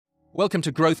Welcome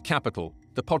to Growth Capital,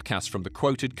 the podcast from the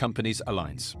Quoted Companies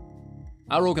Alliance.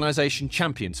 Our organisation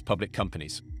champions public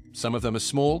companies. Some of them are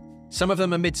small, some of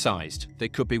them are mid-sized. They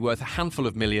could be worth a handful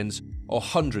of millions or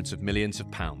hundreds of millions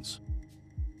of pounds.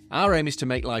 Our aim is to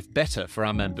make life better for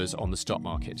our members on the stock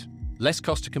market. Less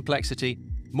cost to complexity,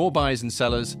 more buyers and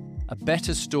sellers, a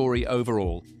better story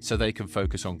overall so they can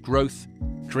focus on growth,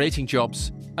 creating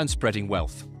jobs and spreading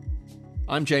wealth.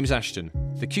 I'm James Ashton,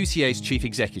 the QCA's Chief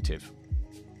Executive.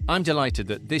 I'm delighted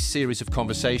that this series of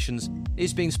conversations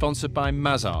is being sponsored by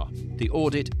Mazars, the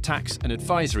audit, tax and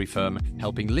advisory firm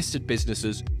helping listed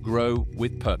businesses grow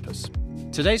with purpose.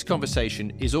 Today's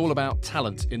conversation is all about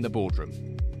talent in the boardroom.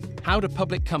 How do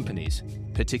public companies,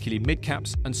 particularly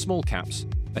mid-caps and small caps,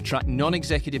 attract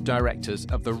non-executive directors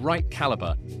of the right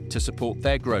calibre to support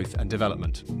their growth and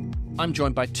development? I'm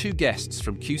joined by two guests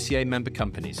from QCA member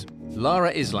companies.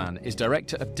 Lara Islan is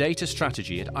Director of Data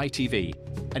Strategy at ITV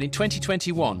and in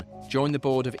 2021 joined the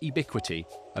board of Ebiquity,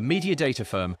 a media data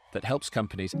firm that helps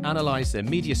companies analyse their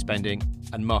media spending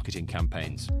and marketing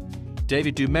campaigns.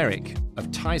 David Dumeric of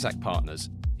Tyzac Partners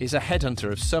is a headhunter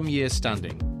of some years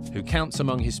standing who counts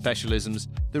among his specialisms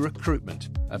the recruitment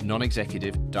of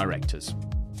non-executive directors.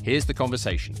 Here's the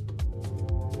conversation.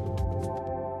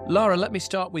 Lara, let me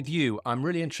start with you. I'm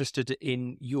really interested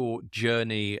in your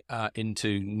journey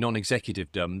into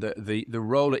non-executive-dom. The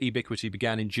role at Ebiquity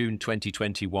began in June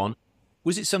 2021.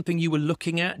 Was it something you were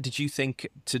looking at? Did you think,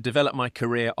 to develop my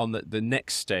career on the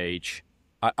next stage,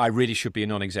 I really should be a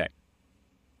non-exec?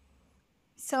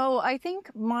 So I think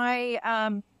my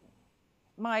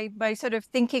sort of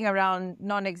thinking around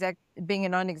being a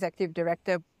non-executive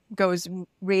director goes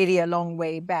really a long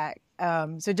way back.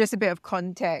 So just a bit of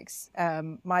context.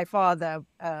 My father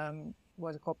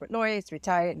was a corporate lawyer. He's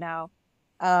retired now.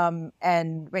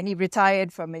 And when he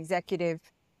retired from executive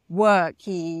work,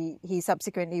 he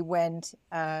subsequently went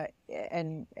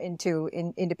into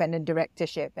independent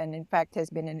directorship, and in fact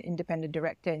has been an independent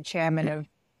director and chairman of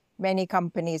many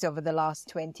companies over the last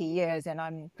 20 years. And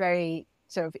I'm very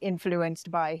sort of influenced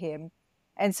by him.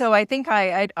 And so I think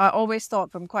I always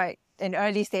thought from quite an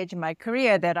early stage in my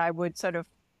career that I would sort of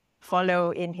follow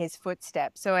in his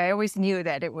footsteps. So I always knew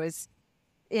that it was,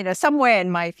 somewhere in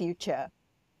my future.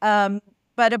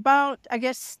 But about, I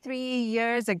guess, 3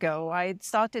 years ago, I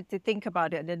started to think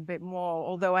about it a little bit more,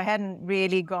 although I hadn't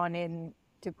really gone in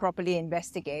to properly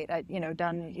investigate. I'd,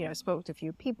 spoke to a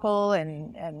few people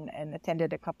and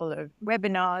attended a couple of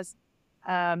webinars,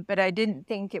 but I didn't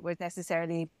think it was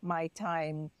necessarily my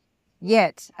time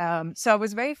yet. So I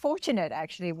was very fortunate,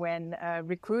 actually, when a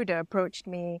recruiter approached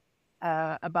me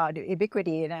about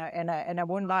Ebiquity, and I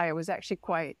won't lie, I was actually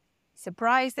quite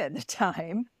surprised at the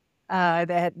time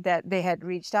that they had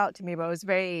reached out to me, but I was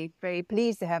very, very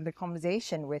pleased to have the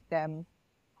conversation with them.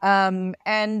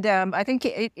 I think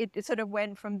it sort of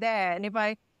went from there. And if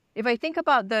I think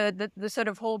about the sort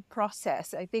of whole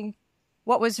process, I think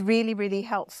what was really, really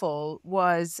helpful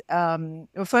was,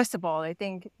 first of all, I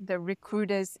think the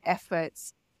recruiter's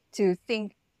efforts to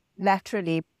think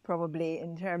laterally, probably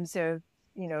in terms of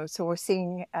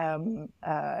sourcing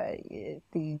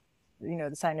the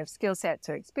kind of skill sets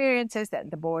or experiences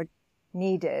that the board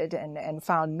needed and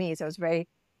found me. So I was very,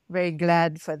 very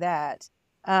glad for that.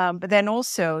 But then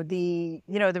also the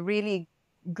really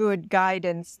good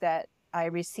guidance that I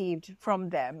received from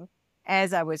them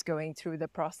as I was going through the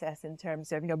process in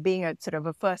terms of, being a sort of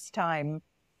a first time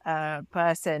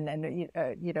person and,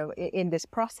 in this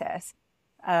process.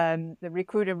 The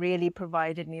recruiter really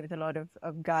provided me with a lot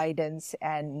of guidance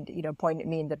and, pointed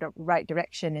me in the right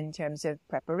direction in terms of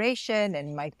preparation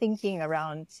and my thinking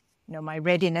around, my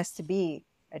readiness to be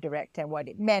a director and what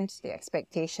it meant, the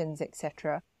expectations,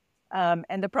 etc.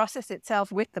 And the process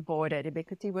itself with the board at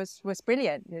Ebiquity was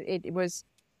brilliant.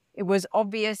 It was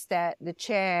obvious that the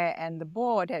chair and the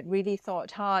board had really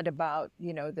thought hard about,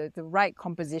 the right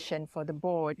composition for the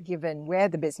board, given where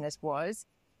the business was.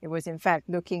 It was, in fact,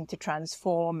 looking to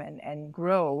transform and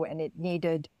grow, and it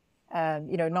needed,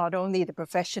 not only the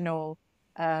professional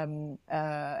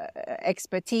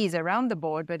expertise around the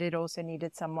board, but it also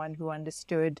needed someone who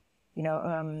understood,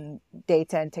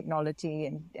 data and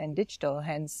technology and digital.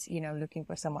 Hence, looking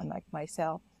for someone like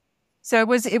myself. So it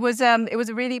was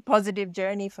a really positive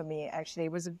journey for me. Actually,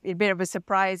 it was a bit of a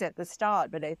surprise at the start,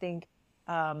 but I think,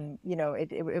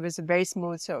 it was a very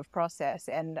smooth sort of process,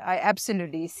 and I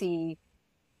absolutely see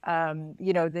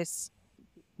this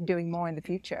doing more in the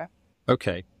future.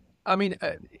 Okay. I mean,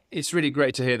 it's really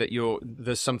great to hear that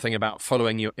there's something about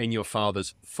following in your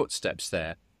father's footsteps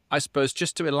there. I suppose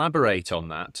just to elaborate on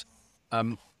that,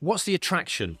 what's the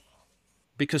attraction?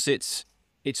 Because it's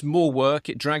it's more work.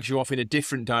 It drags you off in a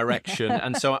different direction.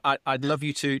 And so I'd love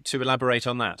you to elaborate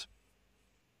on that.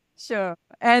 Sure.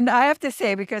 And I have to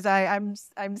say, because I'm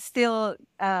still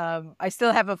I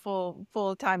still have a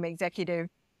full-time executive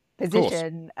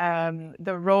position.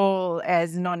 The role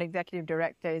as non-executive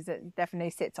director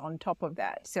definitely sits on top of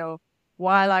that. So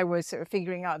while I was sort of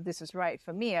figuring out if this was right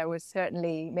for me, I was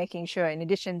certainly making sure, in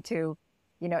addition to,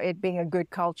 it being a good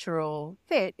cultural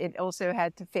fit, it also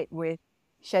had to fit with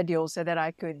schedule so that I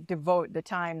could devote the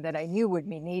time that I knew would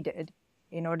be needed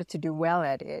in order to do well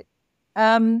at it.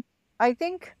 I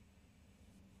think,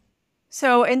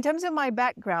 so in terms of my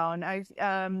background,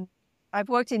 I've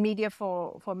worked in media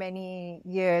for many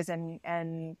years,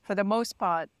 and for the most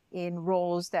part in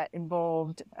roles that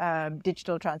involved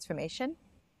digital transformation.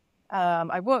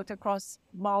 I've worked across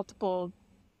multiple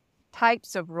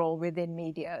types of role within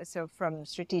media, so from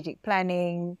strategic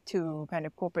planning to kind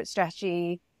of corporate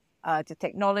strategy, to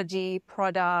technology,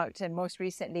 product, and most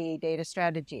recently data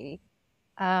strategy.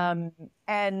 And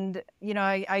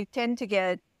I tend to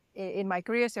get, in my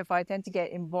career so far, I tend to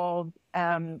get involved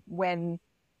when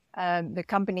the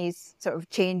company's sort of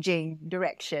changing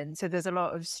direction. So there's a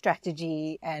lot of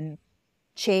strategy and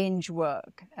change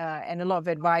work and a lot of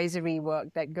advisory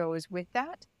work that goes with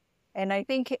that. And I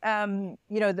think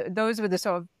those are the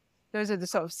sort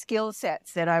of skill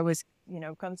sets that I was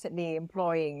constantly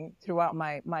employing throughout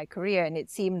my career, and it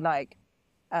seemed like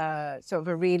sort of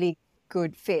a really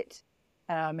good fit.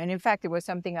 And in fact, it was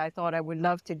something I thought I would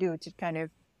love to do, to kind of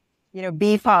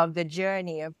be part of the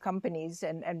journey of companies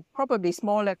and probably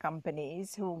smaller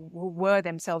companies who were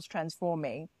themselves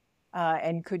transforming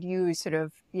and could use sort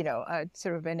of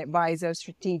an advisor,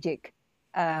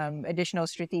 additional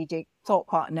strategic thought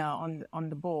partner on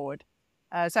the board.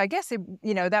 So I guess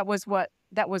that was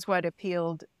what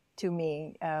appealed to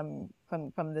me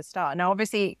from the start. Now,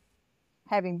 obviously,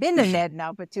 having been a NED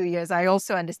now for 2 years, I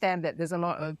also understand that there's a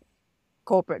lot of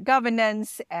corporate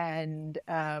governance and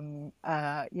a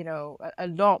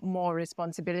lot more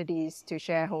responsibilities to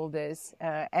shareholders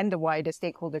and the wider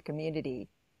stakeholder community,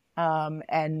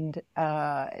 and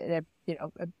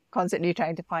constantly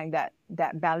trying to find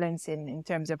that balance in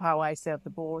terms of how I serve the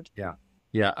board.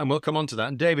 Yeah, and we'll come on to that.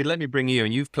 And David, let me bring you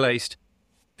in. You've placed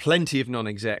plenty of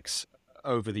non-execs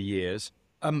over the years.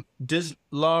 Does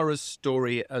Lara's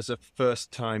story as a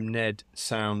first-time NED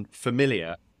sound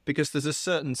familiar? Because there's a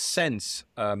certain sense,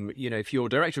 if you're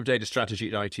director of data strategy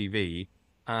at ITV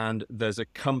and there's a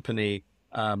company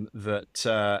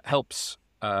that helps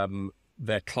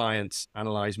their clients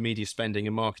analyze media spending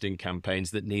and marketing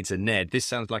campaigns that needs a NED, this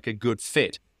sounds like a good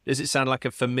fit. Does it sound like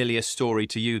a familiar story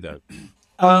to you, though?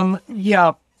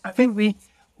 Yeah, I think we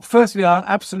are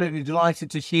absolutely delighted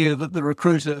to hear that the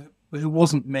recruiter, who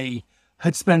wasn't me,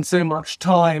 had spent so much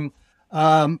time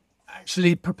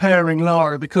actually preparing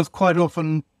Lara, because quite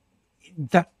often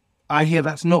that I hear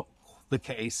that's not the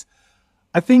case.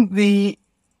 I think the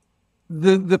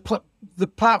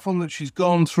platform that she's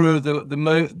gone through,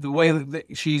 the way that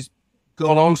she's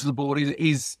gone onto the board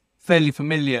is fairly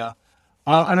familiar,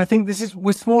 and I think this is,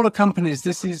 with smaller companies,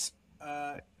 this is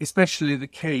especially the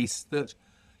case, that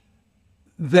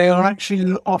they are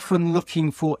actually often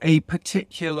looking for a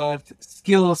particular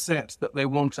skill set that they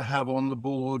want to have on the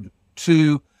board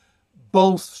to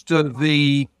bolster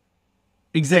the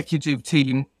executive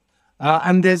team.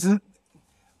 And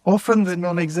often the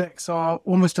non-execs are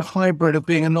almost a hybrid of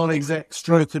being a non-exec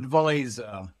stroke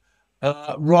advisor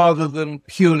rather than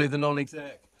purely the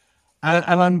non-exec.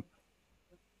 And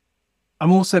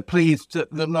I'm also pleased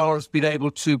that Lara's been able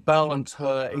to balance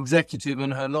her executive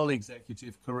and her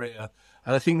non-executive career.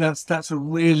 And I think that's a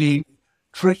really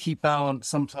tricky balance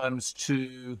sometimes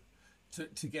to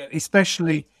get,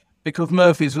 especially because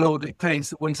Murphy's Law dictates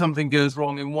that when something goes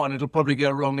wrong in one, it'll probably go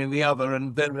wrong in the other,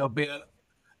 and then there'll be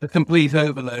a complete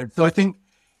overload. So I think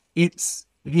it's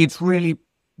really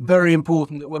very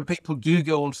important that when people do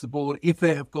go onto the board, if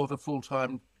they have got a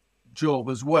full-time job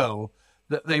as well,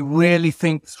 that they really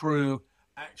think through,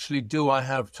 actually, do I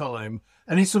have time?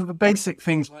 And it's sort of the basic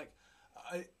things like,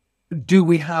 do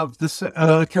we have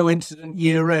the coincident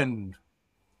year end?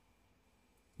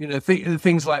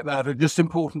 Things like that are just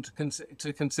important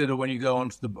to consider when you go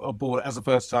onto the board as a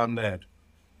first-time NED.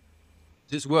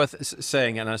 It's worth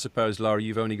saying, and I suppose, Lara,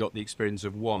 you've only got the experience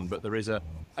of one, but there is a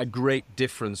great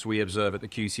difference we observe at the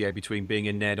QCA between being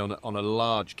a NED on a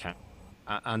large cap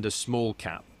and a small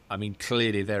cap. I mean,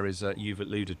 clearly there is you've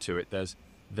alluded to it,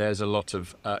 there's a lot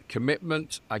of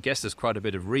commitment. I guess there's quite a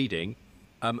bit of reading,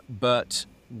 but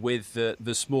with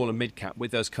the small and mid cap,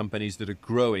 with those companies that are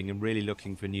growing and really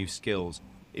looking for new skills,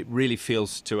 it really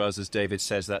feels to us, as David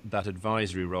says, that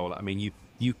advisory role. I mean,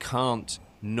 you can't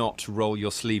not roll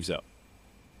your sleeves up?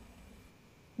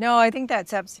 No, I think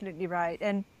that's absolutely right.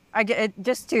 And I get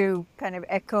just to kind of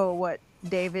echo what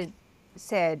David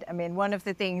said. I mean, one of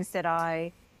the things that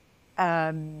I,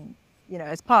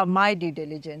 as part of my due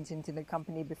diligence into the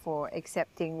company before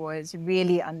accepting was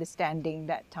really understanding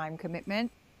that time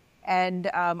commitment. And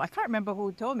I can't remember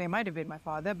who told me, it might have been my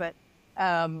father, but,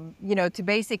 to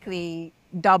basically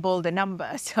double the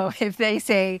number. So if they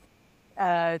say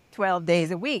 12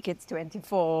 days a week, it's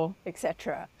 24,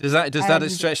 etc. Does that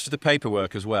stretch to the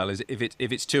paperwork as well? Is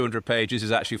if it's 200 pages,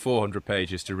 is actually 400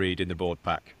 pages to read in the board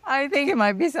pack? I think it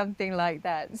might be something like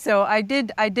that. So I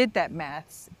did that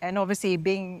maths, and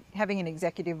obviously having an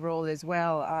executive role as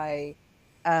well, I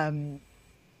had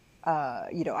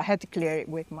to clear it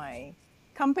with my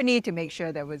company to make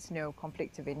sure there was no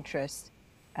conflict of interest,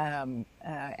 and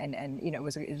it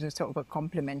was a sort of a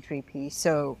complementary piece.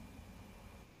 So.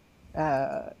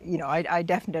 I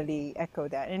definitely echo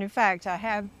that. And in fact, I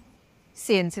have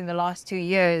since in the last 2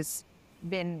 years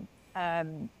been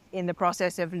in the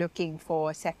process of looking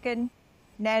for a second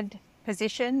NED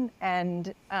position.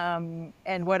 And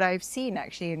what I've seen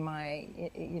actually in my,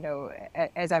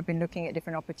 as I've been looking at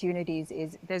different opportunities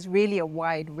is there's really a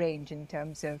wide range in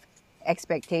terms of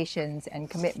expectations and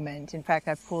commitment. In fact,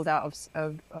 I've pulled out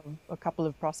of a couple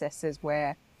of processes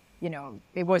where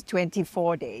it was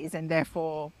 24 days and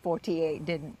therefore 48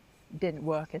 didn't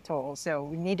work at all.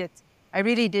 So I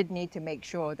really did need to make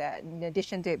sure that in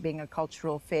addition to it being a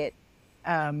cultural fit,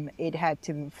 it had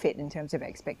to fit in terms of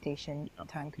expectation,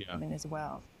 time commitment as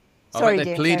well. Sorry,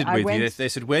 they pleaded with you. They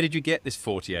said, "Where did you get this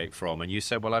 48 from?" And you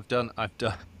said, "Well, I've done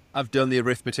the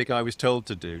arithmetic I was told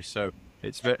to do." So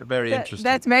it's very, very interesting.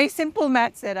 That's very simple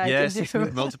maths that I can do.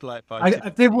 Yes, multiply it by 2. I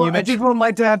did what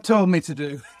my dad told me to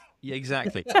do. Yeah,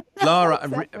 exactly. Lara,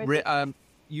 Exactly.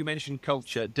 You mentioned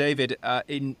culture. David,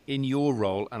 in your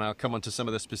role, and I'll come on to some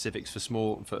of the specifics for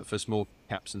small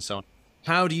caps and so on,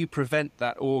 how do you prevent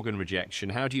that organ rejection?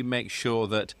 How do you make sure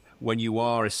that when you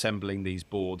are assembling these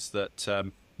boards that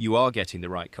you are getting the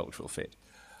right cultural fit?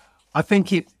 I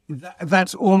think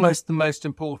that's almost the most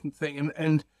important thing.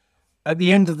 And at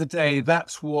the end of the day,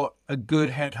 that's what a good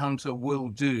headhunter will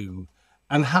do.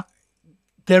 And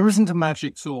there isn't a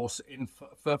magic sauce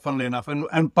funnily enough.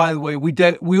 And by the way,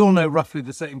 we all know roughly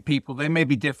the same people. They may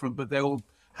be different, but they all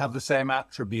have the same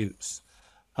attributes.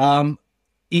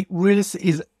 It really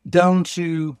is down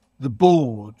to the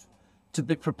board to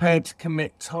be prepared to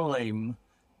commit time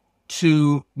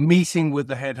to meeting with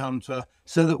the headhunter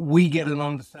so that we get an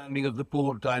understanding of the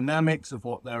board dynamics, of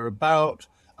what they're about,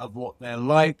 of what they're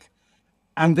like.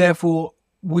 And therefore,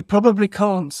 we probably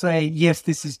can't say, yes,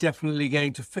 this is definitely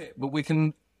going to fit, but we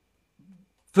can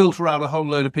filter out a whole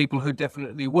load of people who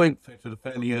definitely won't fit at a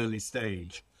fairly early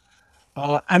stage.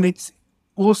 And it's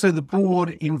also the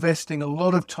board investing a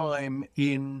lot of time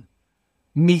in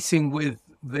meeting with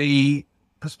the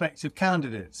prospective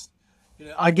candidates.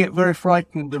 I get very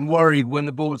frightened and worried when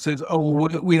the board says, "Oh,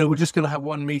 we're just going to have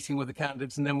one meeting with the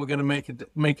candidates and then we're going to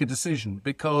make a decision,"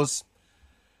 because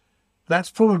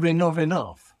that's probably not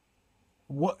enough.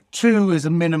 2 is a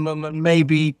minimum, and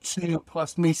maybe 2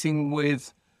 plus meeting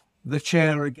with the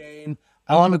chair again.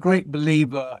 And I'm a great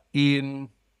believer in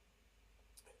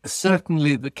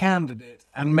certainly the candidate,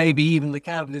 and maybe even the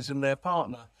candidate and their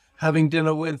partner, having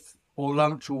dinner with, or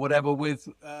lunch or whatever, with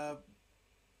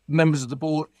members of the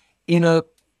board in a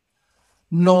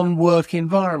non-work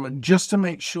environment, just to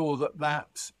make sure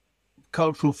that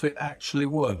cultural fit actually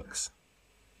works.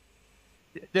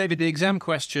 David, the exam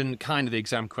question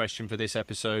for this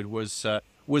episode was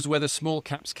whether small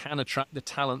caps can attract the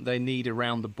talent they need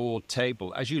around the board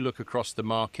table. As you look across the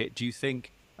market, do you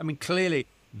think, clearly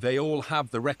they all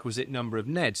have the requisite number of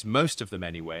NEDs, most of them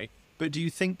anyway, but do you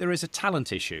think there is a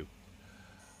talent issue?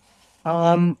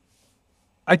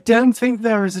 I don't think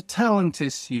there is a talent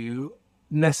issue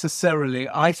necessarily.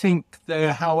 I think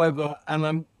there, however,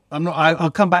 and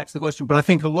I'll come back to the question, but I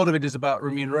think a lot of it is about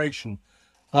remuneration.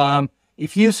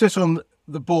 If you sit on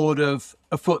the board of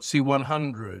a FTSE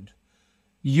 100,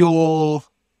 your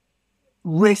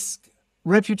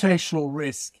reputational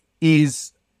risk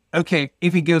is, okay,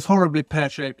 if it goes horribly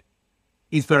pear-shaped,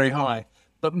 is very high,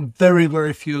 but very,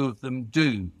 very few of them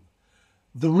do.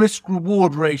 The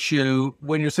risk-reward ratio,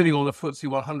 when you're sitting on the FTSE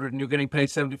 100 and you're getting paid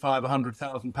 £75,000,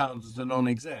 £100,000 as a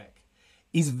non-exec,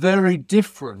 is very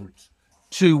different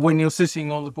to when you're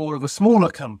sitting on the board of a smaller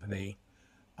company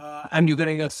and you're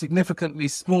getting a significantly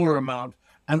smaller amount.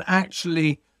 And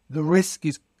actually, the risk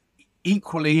is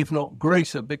equally, if not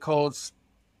greater, because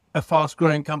a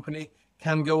fast-growing company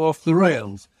can go off the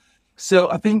rails. So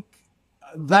I think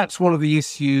that's one of the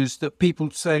issues that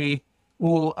people say,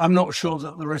 Well, I'm not sure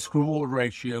that the risk-reward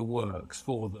ratio works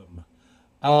for them.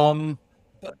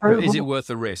 But Is it worth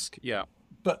the risk? Yeah.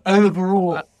 But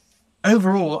overall,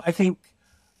 I think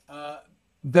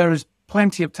there is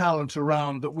plenty of talent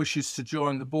around that wishes to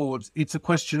join the boards. It's a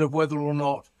question of whether or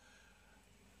not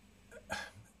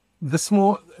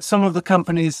some of the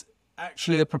companies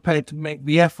actually are prepared to make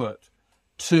the effort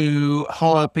to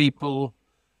hire people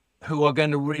who are going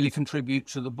to really contribute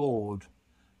to the board.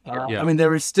 I mean,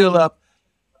 there is still a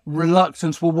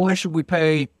reluctance. Well, why should we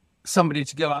pay somebody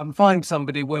to go out and find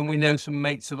somebody when we know some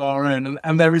mates of our own?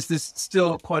 And there is this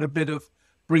still quite a bit of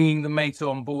bringing the mate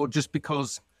on board just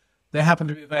because they happen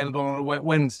to be available on a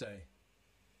Wednesday.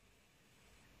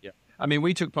 Yeah. I mean,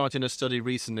 we took part in a study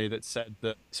recently that said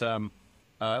that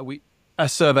a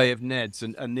survey of NEDs,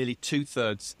 and nearly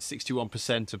 2/3,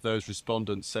 61% of those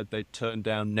respondents said they'd turned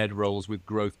down NED roles with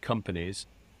growth companies.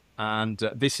 And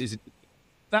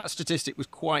that statistic was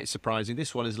quite surprising.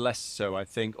 This one is less so, I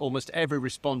think. Almost every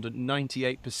respondent,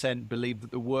 98%, believed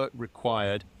that the work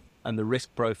required and the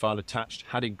risk profile attached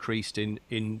had increased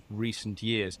in recent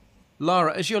years.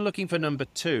 Lara, as you're looking for number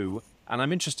 2, and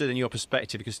I'm interested in your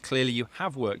perspective because clearly you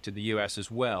have worked in the US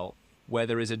as well, where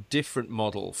there is a different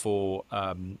model for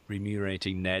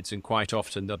remunerating NEDs, and quite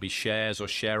often there'll be shares or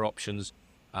share options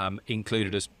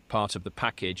included as part of the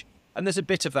package. And there's a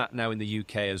bit of that now in the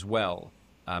UK as well,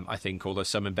 I think, although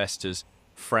some investors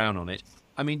frown on it.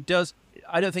 I mean,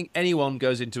 I don't think anyone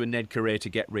goes into a NED career to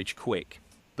get rich quick,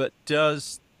 but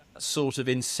does that sort of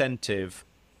incentive,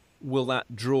 will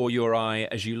that draw your eye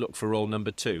as you look for role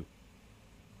number 2?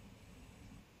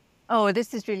 Oh,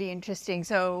 this is really interesting.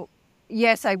 So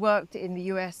yes, I worked in the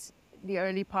US the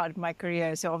early part of my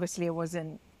career, so obviously I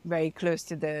wasn't very close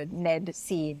to the NED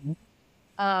scene.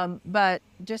 But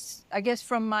just, I guess,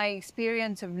 from my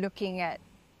experience of looking at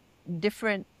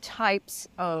different types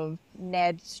of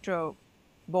NED stroke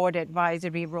board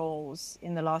advisory roles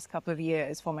in the last couple of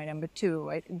years for my number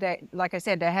 2, like I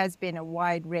said, there has been a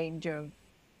wide range of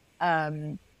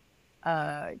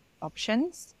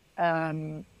options.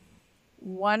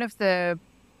 One of the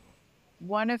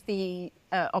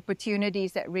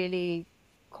opportunities that really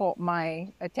caught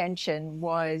my attention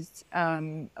was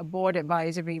a board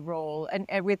advisory role and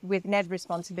with NED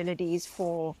responsibilities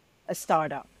for a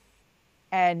startup.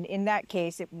 And in that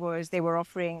case, they were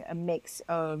offering a mix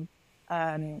of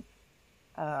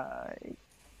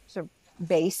sort of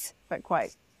base, but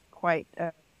quite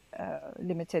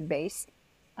limited base,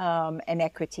 and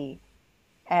equity.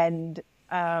 And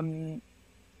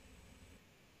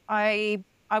I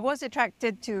was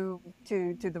attracted to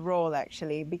the role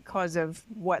actually because of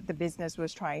what the business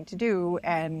was trying to do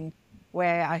and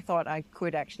where I thought I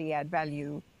could actually add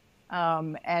value.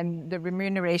 And the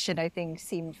remuneration, I think,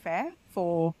 seemed fair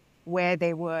for where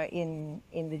they were in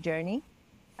the journey.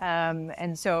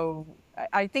 And so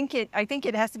I think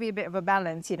it has to be a bit of a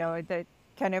balance, the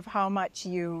kind of how much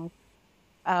you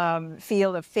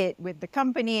feel a fit with the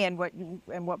company and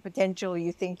what potential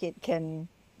you think it can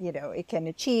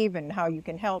achieve and how you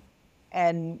can help,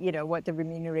 and what the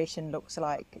remuneration looks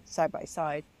like side by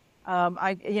side.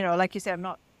 Like you said,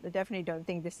 I definitely don't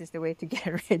think this is the way to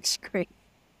get rich quick.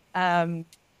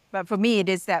 But for me, it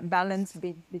is that balance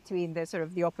between the sort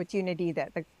of the opportunity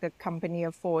that the company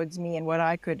affords me and what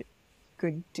I could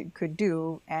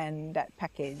do, and that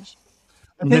package.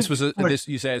 And this was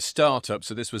you say a startup,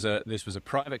 so this was a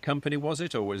private company, was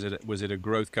it, or was it a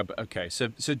growth company? Okay, so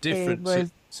different,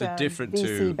 different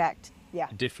VC to backed, yeah,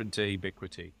 different to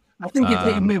Ubiquity. I think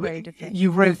very different.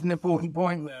 You've raised an important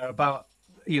point there about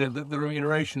the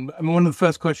remuneration. I mean, one of the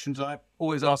first questions I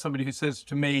always ask somebody who says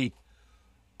to me,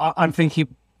 "I'm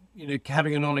thinking,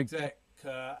 having a non-exec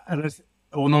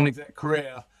or non-exec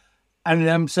career," and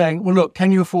I'm saying, "Well, look,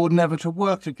 can you afford never to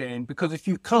work again? Because if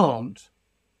you can't,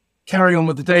 carry on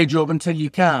with the day job until you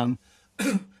can,"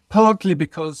 partly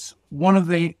because one of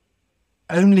the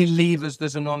only levers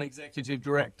that a non-executive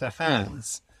director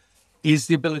has is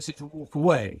the ability to walk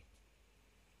away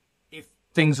if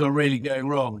things are really going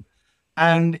wrong.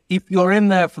 And if you're in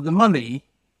there for the money,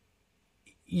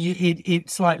 it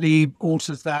slightly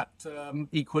alters that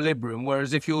equilibrium.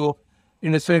 Whereas if you're,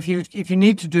 so if you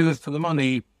need to do it for the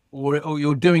money, or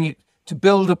you're doing it to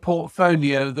build a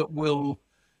portfolio that will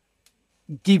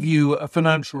give you a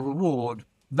financial reward,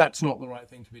 that's not the right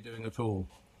thing to be doing at all.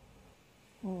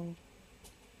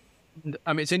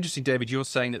 I mean, it's interesting, David. You're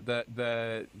saying that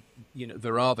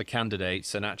there are the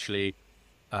candidates, and actually,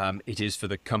 it is for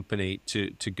the company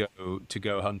to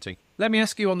go hunting. Let me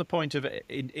ask you on the point of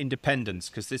independence,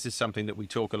 because this is something that we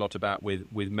talk a lot about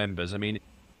with members. I mean,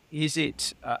 is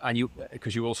it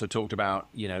because you also talked about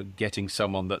getting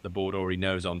someone that the board already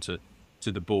knows onto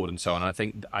to the board and so on. I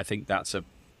think that's a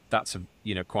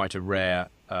quite a rare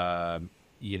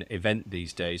event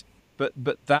these days. But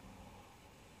that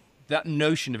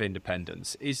notion of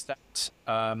independence, is that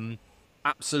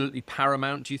absolutely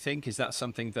paramount, do you think? Is that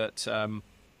something that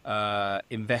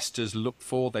investors look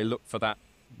for? They look for that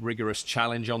rigorous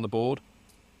challenge on the board?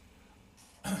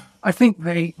 I think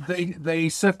they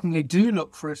certainly do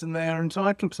look for it, and they are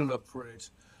entitled to look for it.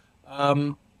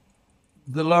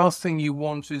 The last thing you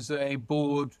want is a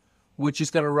board which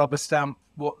is going to rubber stamp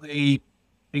what the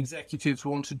executives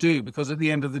want to do, because at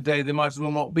the end of the day, they might as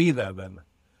well not be there then.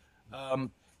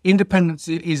 Independence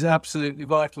is absolutely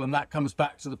vital, and that comes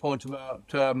back to the point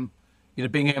about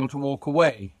being able to walk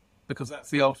away, because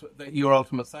that's your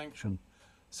ultimate sanction.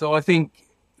 So I think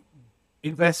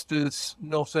investors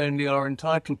not only are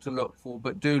entitled to look for,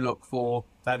 but do look for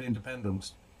that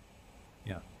independence.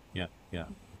 Yeah.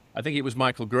 I think it was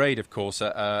Michael Grade, of course,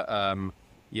 a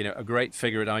great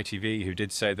figure at ITV, who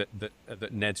did say that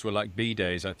NEDs were like bee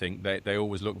days. I think they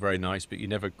always look very nice, but you're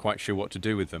never quite sure what to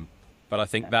do with them. But I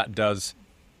think that does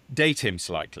date him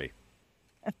slightly.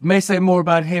 May say more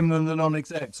about him than the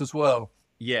non-execs as well.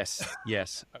 Yes.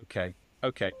 Okay.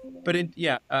 But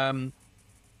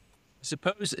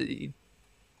suppose,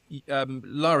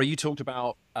 Lara, you talked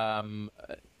about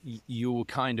you were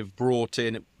kind of brought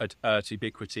in at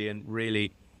Ubiquity and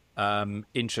really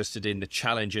interested in the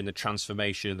challenge and the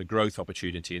transformation and the growth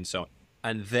opportunity and so on.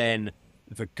 And then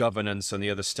the governance and the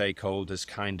other stakeholders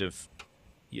kind of,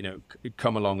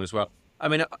 come along as well. I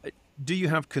mean, do you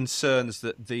have concerns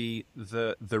that the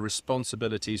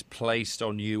responsibilities placed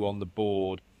on you on the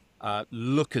board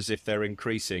look as if they're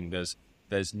increasing?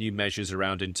 There's new measures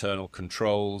around internal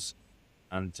controls,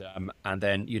 and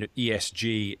then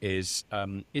ESG is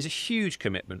a huge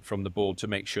commitment from the board to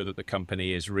make sure that the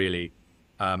company is really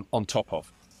on top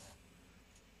of.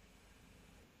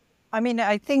 I mean,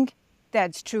 I think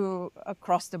that's true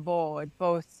across the board,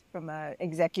 both from an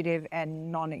executive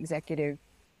and non-executive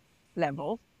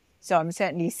level. So I'm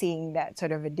certainly seeing that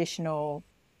sort of additional,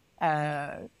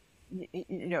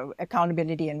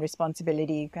 accountability and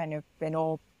responsibility kind of in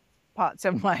all parts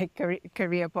of my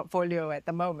career portfolio at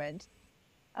the moment.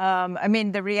 I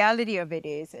mean, the reality of it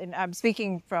is, and I'm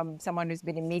speaking from someone who's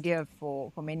been in media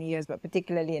for many years, but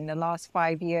particularly in the last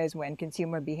 5 years when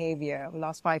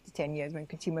last 5 to 10 years when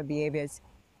consumer behavior has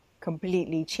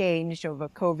completely changed over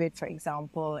COVID, for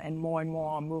example, and more and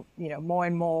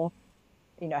more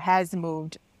has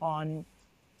moved on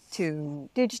to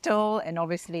digital. And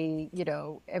obviously,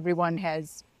 everyone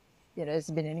has, there's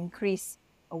been an increased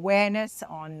awareness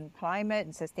on climate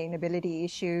and sustainability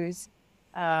issues.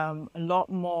 A lot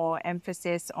more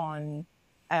emphasis on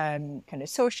kind of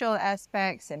social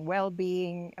aspects and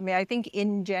well-being. I mean, I think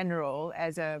in general,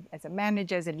 as a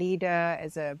manager, as a leader,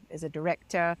 as a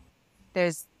director,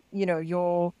 there's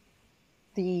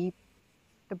the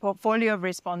portfolio of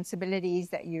responsibilities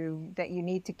that you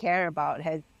need to care about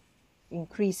has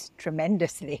increased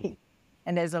tremendously,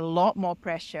 and there's a lot more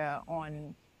pressure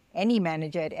on any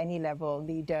manager at any level,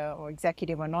 leader or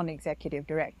executive or non-executive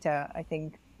director. I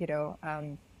think.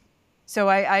 So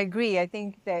I agree. I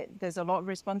think that there's a lot of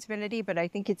responsibility, but I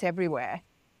think it's everywhere.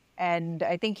 And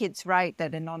I think it's right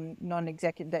that a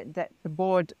non-executive, that the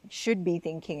board should be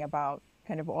thinking about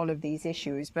kind of all of these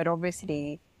issues. But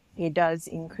obviously it does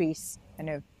increase kind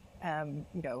of,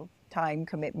 time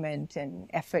commitment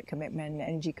and effort commitment, and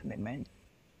energy commitment.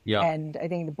 Yeah. And I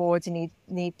think the boards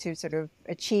need to sort of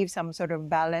achieve some sort of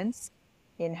balance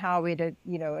in how it,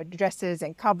 addresses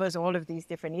and covers all of these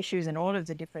different issues and all of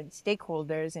the different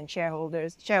stakeholders and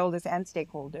shareholders and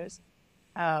stakeholders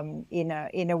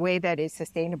in a way that is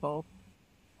sustainable.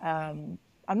 I'm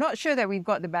not sure that we've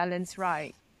got the balance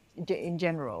right in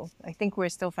general. I think we're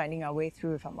still finding our way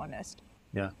through, if I'm honest.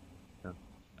 Yeah.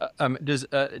 Does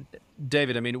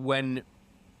David? I mean, when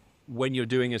you're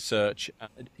doing a search,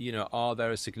 are there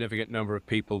a significant number of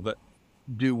people that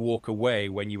do walk away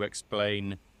when you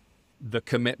explain the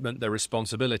commitment, the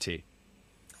responsibility?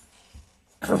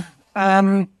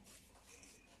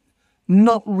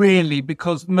 Not really,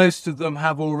 because most of them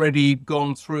have already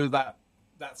gone through that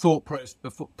thought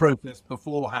process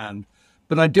beforehand.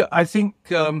 But I think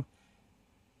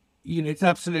it's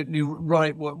absolutely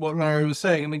right what Larry was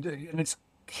saying. I mean, and it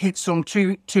hits on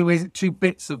two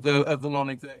bits of the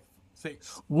non-exec thing.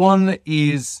 One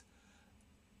is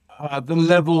the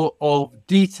level of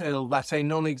detail that a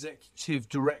non-executive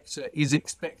director is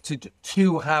expected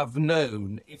to have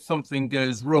known if something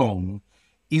goes wrong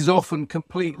is often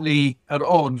completely at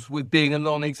odds with being a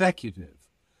non-executive.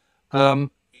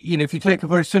 If you take a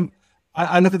very simple,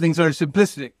 I look at things very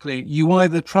simplistically, you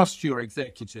either trust your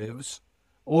executives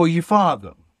or you fire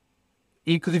them.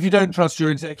 because if you don't trust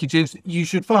your executives, you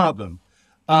should fire them.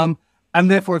 And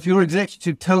therefore, if your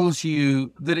executive tells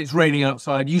you that it's raining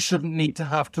outside, you shouldn't need to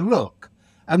have to look.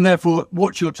 And therefore,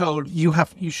 what you're told, you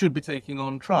should be taking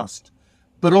on trust.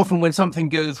 But often when something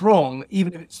goes wrong,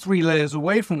 even if it's 3 layers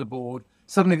away from the board,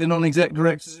 suddenly the non-exec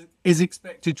director is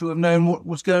expected to have known what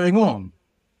was going on.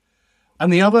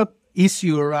 And the other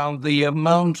issue around the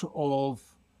amount of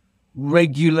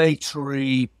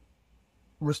regulatory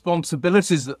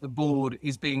responsibilities that the board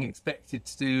is being expected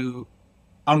to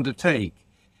undertake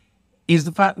is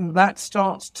the fact that that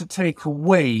starts to take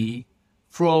away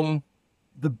from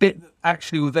the bit that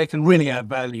actually they can really add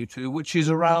value to, which is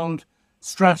around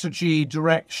strategy,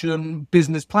 direction,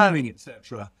 business planning,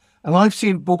 etc. And I've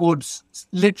seen boards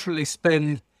literally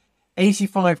spend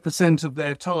 85% of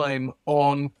their time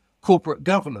on corporate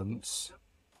governance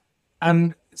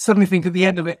and suddenly think at the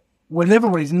end of it, when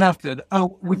everybody's knackered,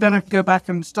 oh, we better go back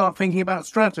and start thinking about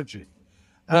strategy.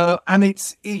 And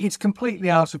it's completely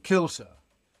out of kilter.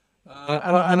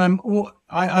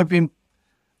 I've been,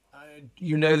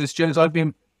 you know this, James, I've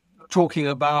been talking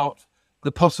about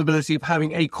the possibility of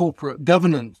having a corporate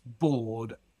governance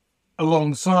board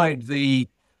alongside the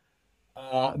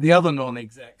other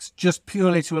non-execs, just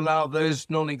purely to allow those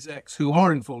non-execs who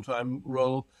are in full-time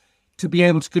role to be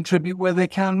able to contribute where they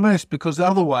can most, because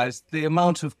otherwise the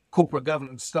amount of corporate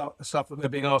governance stuff that they're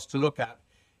being asked to look at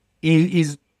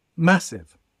is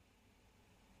massive.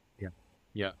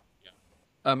 Yeah.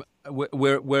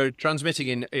 We're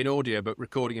transmitting in audio but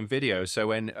recording in video. So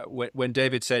when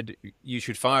David said you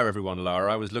should fire everyone,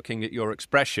 Lara, I was looking at your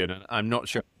expression, and I'm not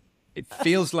sure. It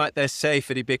feels like they're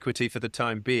safe at Ubiquity for the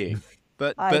time being.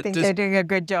 But I think they're doing a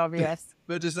good job. Yes.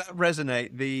 But does that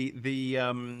resonate?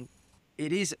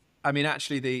 It is. I mean,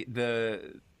 actually,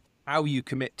 the how you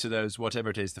commit to those,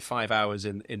 whatever it is, the 5 hours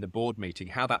in the board meeting,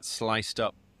 how that's sliced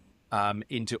up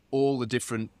into all the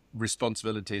different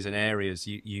responsibilities and areas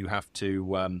you have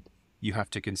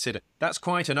to consider. That's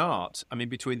quite an art. I mean,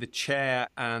 between the chair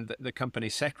and the company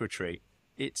secretary,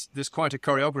 there's quite a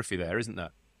choreography there, isn't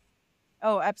there?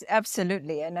 Oh,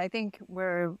 absolutely. And I think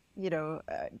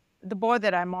the board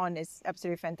that I'm on is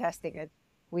absolutely fantastic.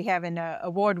 We have an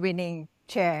award-winning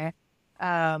chair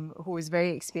who is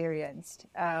very experienced.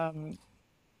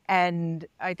 And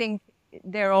I think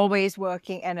they're always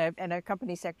working, and a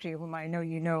company secretary whom I know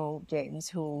you know, James,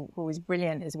 who is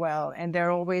brilliant as well. And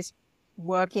they're always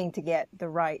working to get the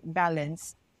right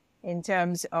balance in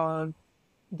terms of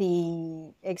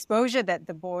the exposure that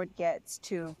the board gets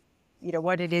to,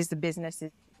 what it is the business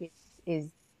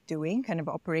is doing, kind of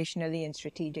operationally and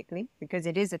strategically, because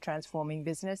it is a transforming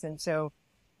business. And so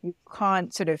you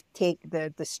can't sort of take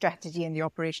the strategy and the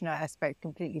operational aspect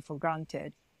completely for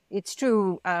granted. It's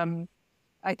true.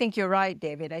 I think you're right,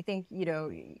 David. I think,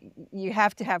 you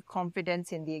have to have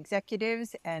confidence in the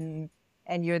executives, and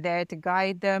you're there to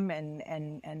guide them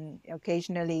and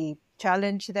occasionally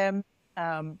challenge them.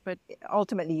 But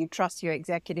ultimately, you trust your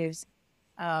executives.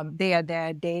 They are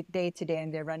there day to day,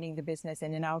 and they're running the business,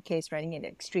 and in our case, running it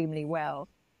extremely well.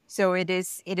 So it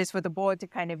is for the board to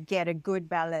kind of get a good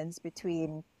balance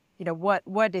between,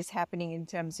 what is happening in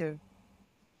terms of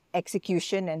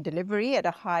execution and delivery at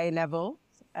a high level,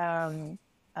 and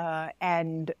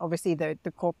obviously the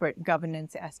corporate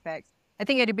governance aspects. I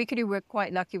think at Ubiquity we're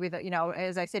quite lucky with,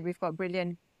 as I said, we've got a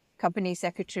brilliant company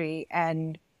secretary,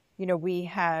 and we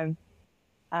have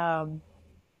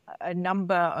a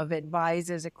number of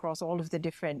advisors across all of the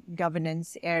different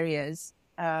governance areas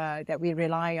that we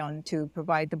rely on to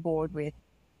provide the board with,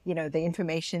 the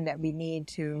information that we need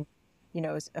to,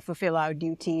 fulfill our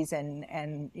duties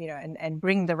and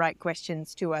bring the right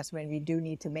questions to us when we do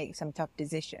need to make some tough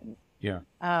decisions. Yeah.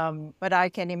 But I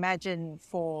can imagine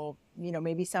for,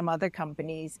 maybe some other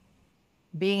companies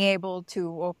being able to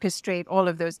orchestrate all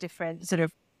of those different sort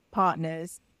of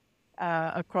partners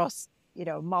across,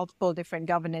 multiple different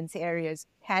governance areas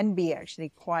can be actually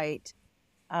quite,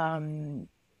 quite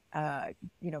a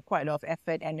lot of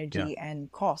effort, energy, and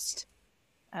cost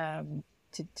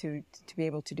to be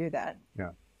able to do that.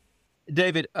 Yeah.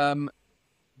 David,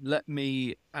 let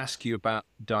me ask you about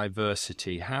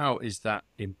diversity. How is that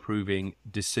improving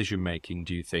decision-making,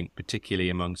 do you think, particularly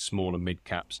among small and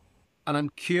mid-caps? And I'm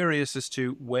curious as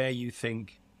to where you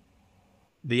think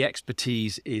the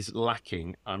expertise is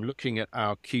lacking. I'm looking at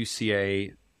our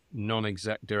QCA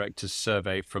non-exec directors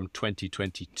survey from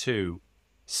 2022.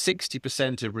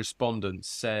 60% of respondents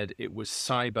said it was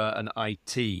cyber and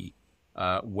IT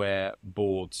where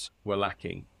boards were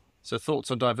lacking. So thoughts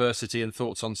on diversity and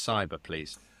thoughts on cyber,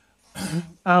 please.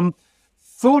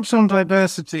 Thoughts on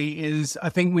diversity is, I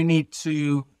think we need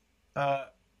to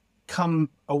come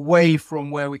away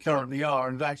from where we currently are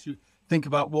and actually think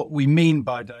about what we mean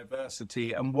by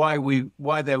diversity and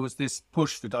why there was this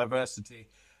push for diversity.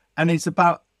 And it's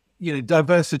about,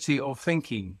 diversity of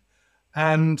thinking.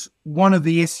 And one of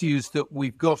the issues that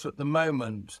we've got at the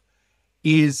moment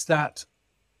is that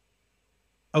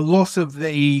a lot of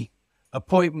the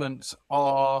appointments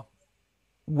are,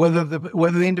 whether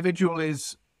the individual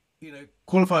is,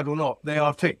 qualified or not, they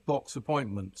are tick box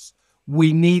appointments.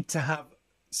 We need to have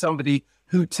somebody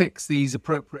who ticks these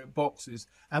appropriate boxes,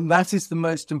 and that is the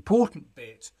most important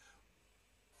bit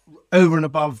over and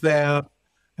above their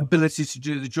ability to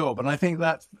do the job. And I think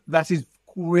that is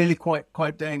really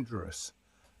quite dangerous,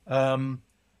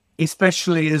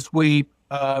 especially as we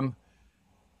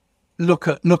look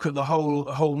at the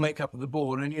whole makeup of the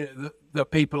board, and the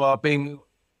people are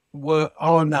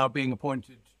now being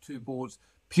appointed to boards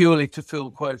purely to fill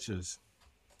quotas,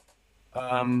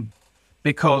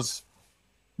 because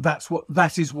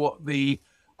that is what the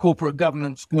corporate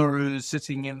governance gurus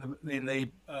sitting in the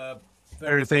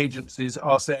various agencies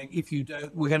are saying. If you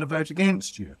don't, we're going to vote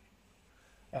against you,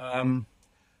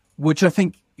 which I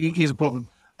think is a problem.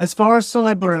 As far as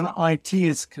cyber and IT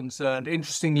is concerned,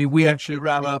 interestingly, we actually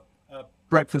ran a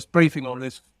breakfast briefing on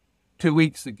this 2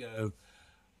 weeks ago.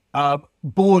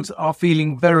 Boards are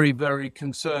feeling very, very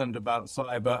concerned about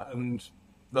cyber and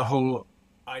the whole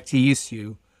IT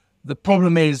issue. The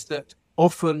problem is that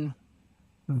often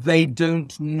they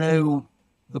don't know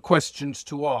the questions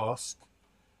to ask,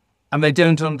 and they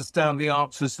don't understand the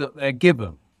answers that they're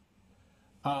given.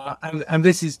 And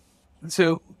this is,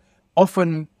 so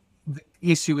often the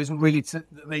issue isn't really that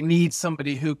they need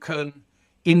somebody who can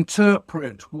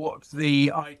interpret what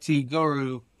the IT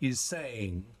guru is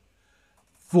saying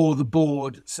for the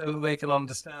board so that they can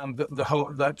understand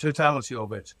that totality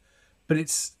of it. But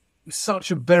it's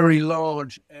such a very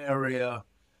large area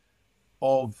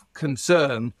of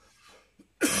concern.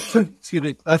 Excuse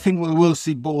me. I think we will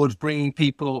see boards bringing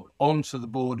people onto the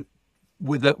board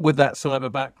with that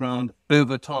cyber background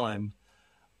over time.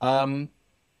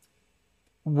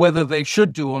 Whether they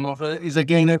should do or not is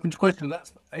again open to question.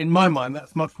 That's, in my mind,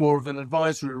 that's much more of an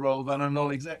advisory role than a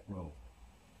non-exec role.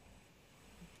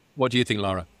 What do you think,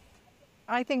 Lara?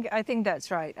 I think that's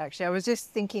right. Actually, I was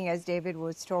just thinking as David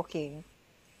was talking,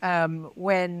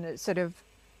 when sort of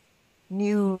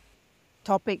new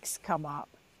topics come up,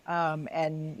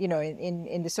 and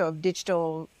in the sort of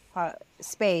digital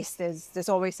space, there's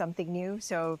always something new.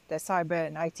 So the cyber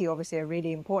and IT obviously are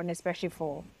really important, especially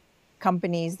for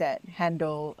companies that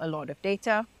handle a lot of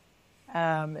data.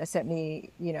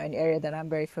 Certainly, an area that I'm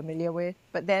very familiar with.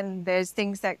 But then there's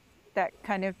things that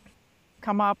kind of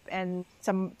come up, and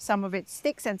some of it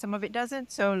sticks and some of it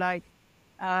doesn't. So like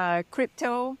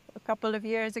crypto a couple of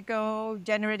years ago,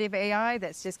 generative AI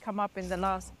that's just come up in the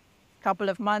last couple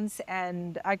of months,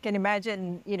 and I can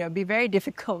imagine be very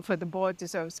difficult for the board to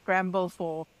sort of scramble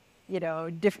for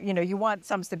you want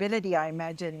some stability, I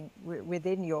imagine,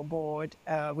 within your board,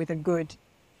 with a good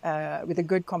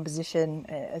composition,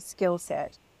 a skill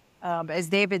set. But as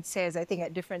David says, I think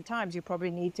at different times you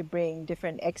probably need to bring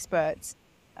different experts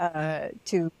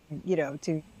to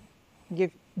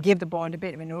give the board a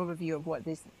bit of an overview of what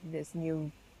this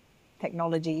new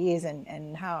technology is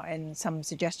and some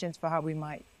suggestions for how we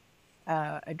might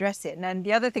address it. And then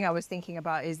the other thing I was thinking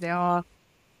about is there are,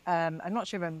 I'm not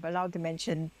sure if I'm allowed to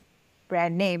mention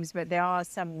brand names, but there are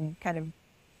some kind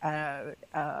of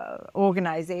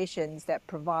organizations that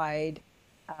provide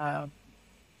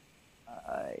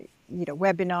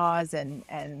webinars and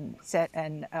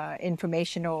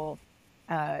informational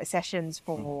sessions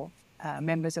for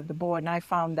members of the board, and I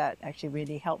found that actually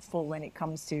really helpful when it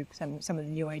comes to some of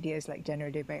the new ideas like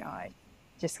generative AI.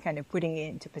 Just kind of putting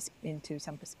it into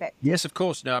some perspective. Yes, of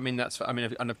course. No,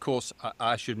 and of course,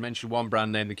 I should mention one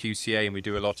brand name, the QCA, and we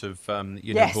do a lot of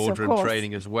boardroom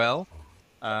training as well.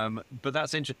 But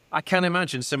that's interesting. I can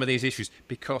imagine some of these issues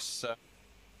because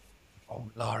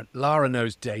Lara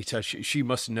knows data. She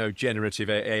must know generative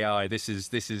AI. This is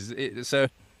it. So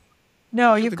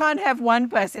no, you can't have one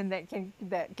person that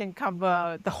can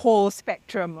cover the whole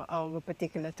spectrum of a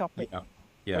particular topic.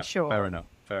 Yeah, for sure.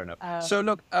 Fair enough. So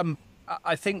look,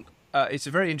 I think it's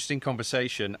a very interesting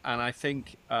conversation, and I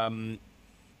think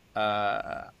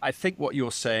what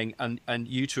you're saying, and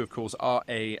you two, of course, are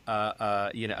a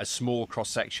small cross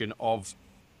section of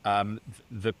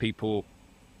the people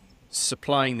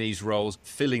supplying these roles,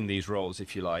 filling these roles,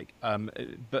 if you like.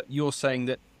 But you're saying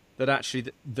that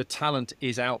actually the talent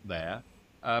is out there.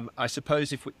 I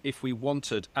suppose if we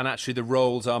wanted, and actually the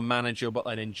roles are manageable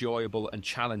and enjoyable and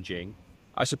challenging,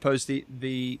 I suppose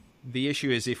the issue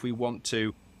is if we want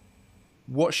to,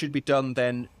 what should be done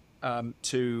then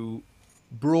to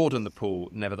broaden the pool,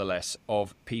 nevertheless,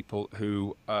 of people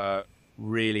who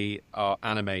really are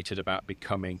animated about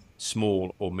becoming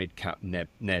small or mid-cap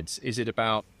NEDs? Is it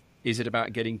about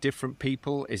getting different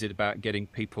people? Is it about getting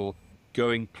people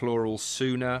going plural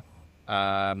sooner?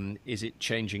 Is it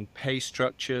changing pay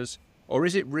structures? Or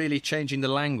is it really changing the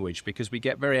language? Because we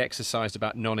get very exercised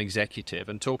about non-executive,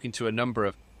 and talking to a number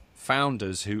of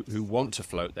founders who want to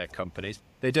float their companies,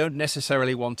 they don't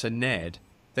necessarily want a NED,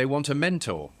 they want a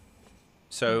mentor.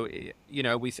 So,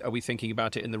 are we thinking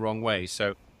about it in the wrong way?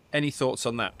 So any thoughts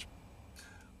on that?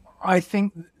 I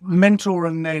think mentor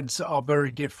and NEDs are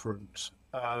very different.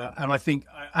 And I think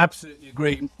I absolutely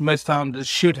agree. Most founders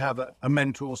should have a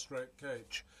mentor stroke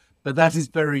coach, but that is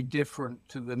very different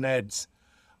to the NEDs.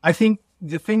 I think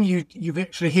the thing you've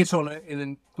actually hit on it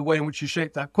in the way in which you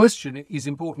shape that question is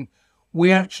important.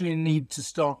 We actually need to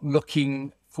start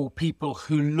looking for people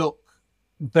who look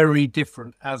very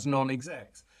different as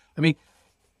non-execs. I mean,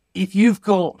 if you've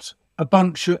got a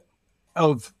bunch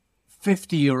of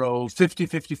 50-year-olds,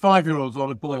 55-year-olds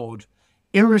on a board,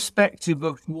 irrespective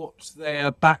of what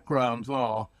their backgrounds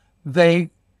are, they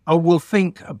will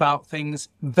think about things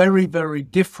very, very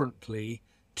differently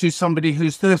to somebody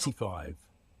who's 35.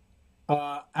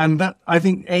 And that, I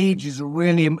think, age is a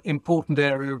really important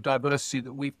area of diversity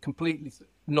that we've completely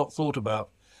not thought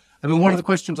about. I mean, one of the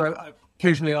questions I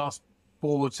occasionally ask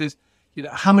boards is,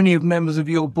 how many of members of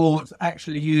your board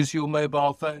actually use your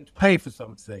mobile phone to pay for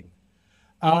something?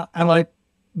 And I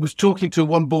was talking to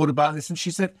one board about this, and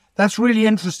she said, that's really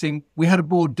interesting. We had a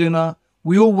board dinner.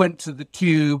 We all went to the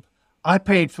Tube. I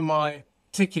paid for my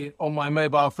ticket on my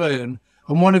mobile phone.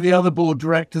 And one of the other board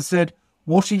directors said,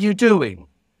 what are you doing?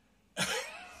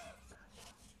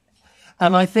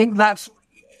 And I think that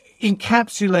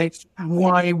encapsulates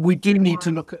why we do need to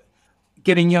look at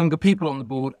getting younger people on the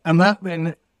board. And that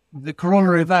then, the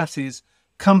corollary of that is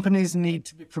companies need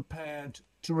to be prepared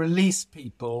to release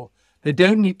people. They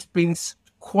don't need to be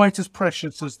quite as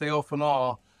precious as they often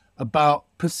are about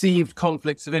perceived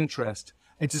conflicts of interest.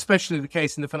 It's especially the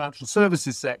case in the financial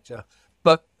services sector,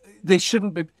 but they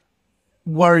shouldn't be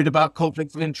worried about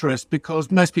conflicts of interest because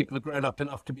most people are grown up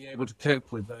enough to be able to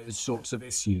cope with those sorts of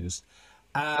issues.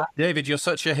 David, you're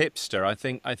such a hipster.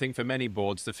 I think for many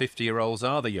boards, the 50-year-olds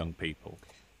are the young people.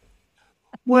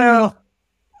 Well,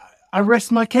 I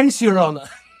rest my case, Your Honour.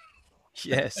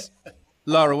 Yes.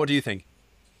 Lara, what do you think?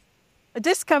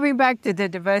 Just coming back to the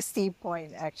diversity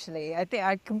point, actually, I think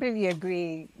I completely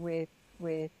agree with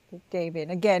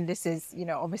David. Again, this is,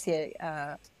 obviously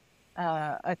a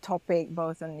topic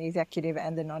both on the executive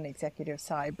and the non-executive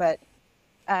side, but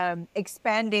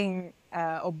expanding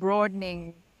or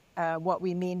broadening what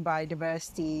we mean by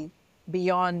diversity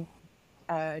beyond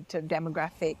to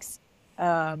demographics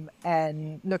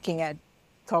and looking at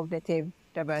cognitive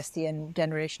diversity and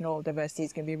generational diversity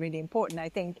is going to be really important. I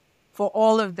think for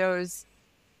all of those,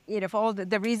 for all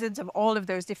the reasons of all of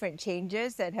those different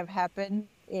changes that have happened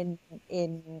in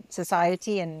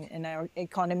society and in our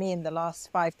economy in the last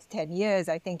 5 to 10 years,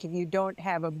 I think if you don't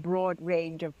have a broad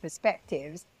range of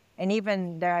perspectives, and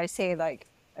even, dare I say, like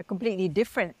a completely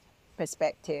different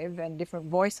perspective and different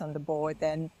voice on the board,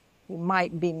 then you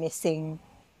might be missing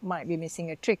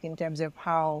a trick in terms of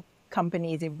how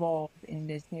companies evolve in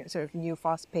this new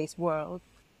fast-paced world.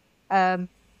 And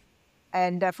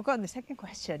I've forgotten the second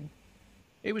question.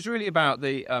 It was really about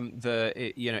if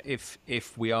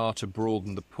we are to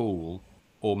broaden the pool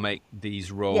or make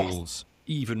these roles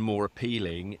even more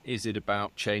appealing, is it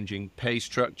about changing pay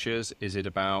structures? Is it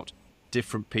about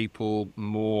different people,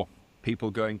 more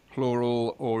people going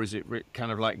plural, or is it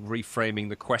kind of like reframing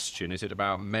the question? Is it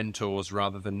about mentors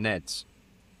rather than NEDs?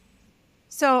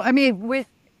 So, I mean, with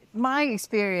my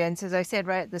experience, as I said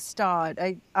right at the start,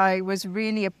 I was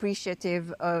really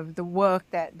appreciative of the work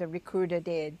that the recruiter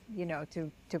did,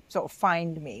 to sort of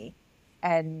find me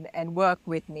and work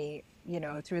with me,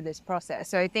 through this process.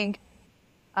 So I think,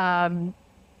 being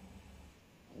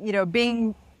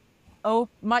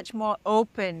much more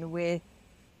open with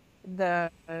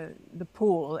the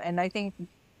pool, and I think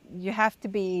you have to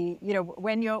be,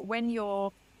 when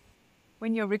you're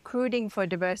recruiting for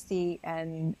diversity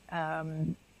and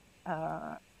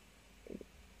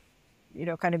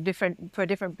kind of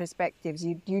different perspectives,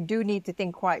 you do need to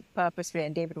think quite purposefully,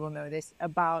 and David will know this,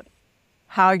 about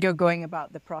how you're going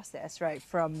about the process, right?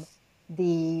 From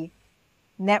the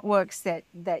networks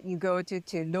that you go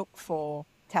to look for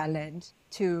talent,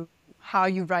 to how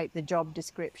you write the job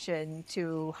description,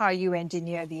 to how you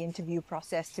engineer the interview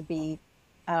process to be,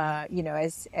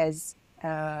 as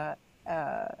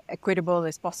equitable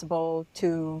as possible,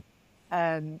 to,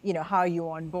 how you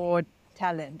onboard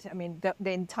talent. I mean,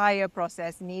 the entire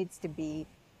process needs to be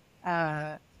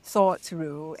thought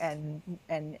through and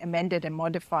amended and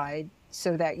modified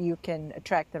so that you can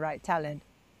attract the right talent.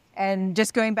 And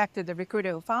just going back to the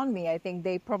recruiter who found me, I think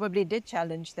they probably did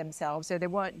challenge themselves. So they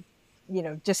weren't,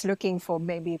 just looking for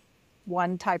maybe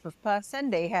one type of person.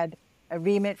 They had a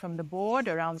remit from the board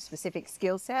around specific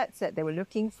skill sets that they were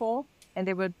looking for. And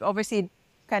they were obviously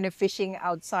kind of fishing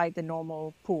outside the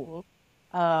normal pool.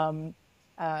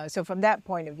 So from that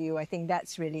point of view, I think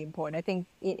that's really important. I think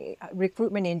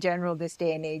recruitment in general this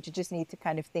day and age, you just need to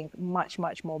kind of think much,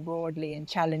 much more broadly and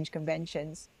challenge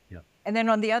conventions. Yeah. And then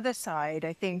on the other side,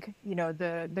 I think,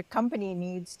 the company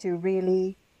needs to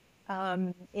really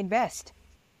invest.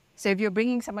 So if you're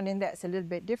bringing someone in that's a little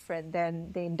bit different,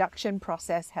 then the induction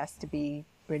process has to be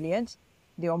brilliant.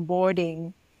 The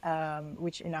onboarding,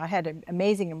 which I had an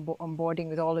amazing onboarding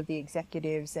with all of the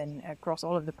executives and across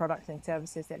all of the products and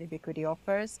services that Ubiquity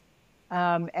offers.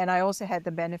 And I also had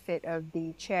the benefit of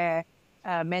the chair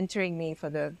mentoring me for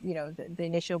the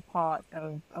initial part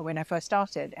of when I first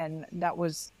started, and that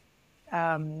was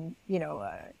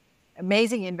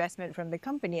amazing investment from the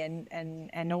company,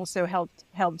 and also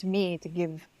helped me to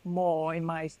give more in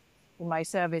my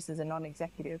service as a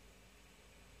non-executive.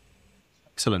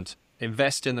 Excellent.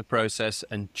 Invest in the process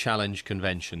and challenge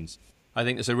conventions. I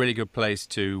think it's a really good place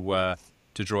to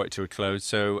draw it to a close.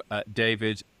 So,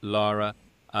 David, Lara,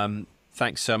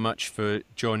 thanks so much for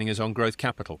joining us on Growth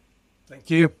Capital. Thank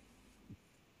you.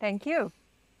 Thank you.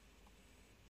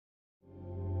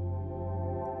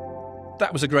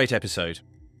 That was a great episode.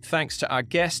 Thanks to our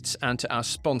guests and to our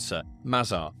sponsor,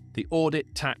 Mazar, the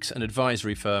audit, tax and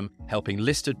advisory firm helping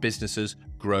listed businesses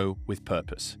grow with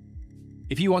purpose.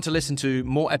 If you want to listen to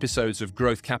more episodes of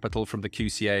Growth Capital from the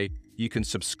QCA, you can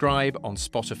subscribe on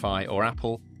Spotify or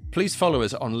Apple. Please follow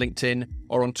us on LinkedIn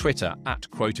or on Twitter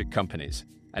 @QuotedCompanies.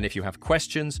 And if you have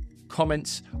questions,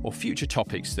 comments, or future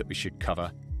topics that we should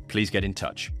cover, please get in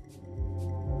touch.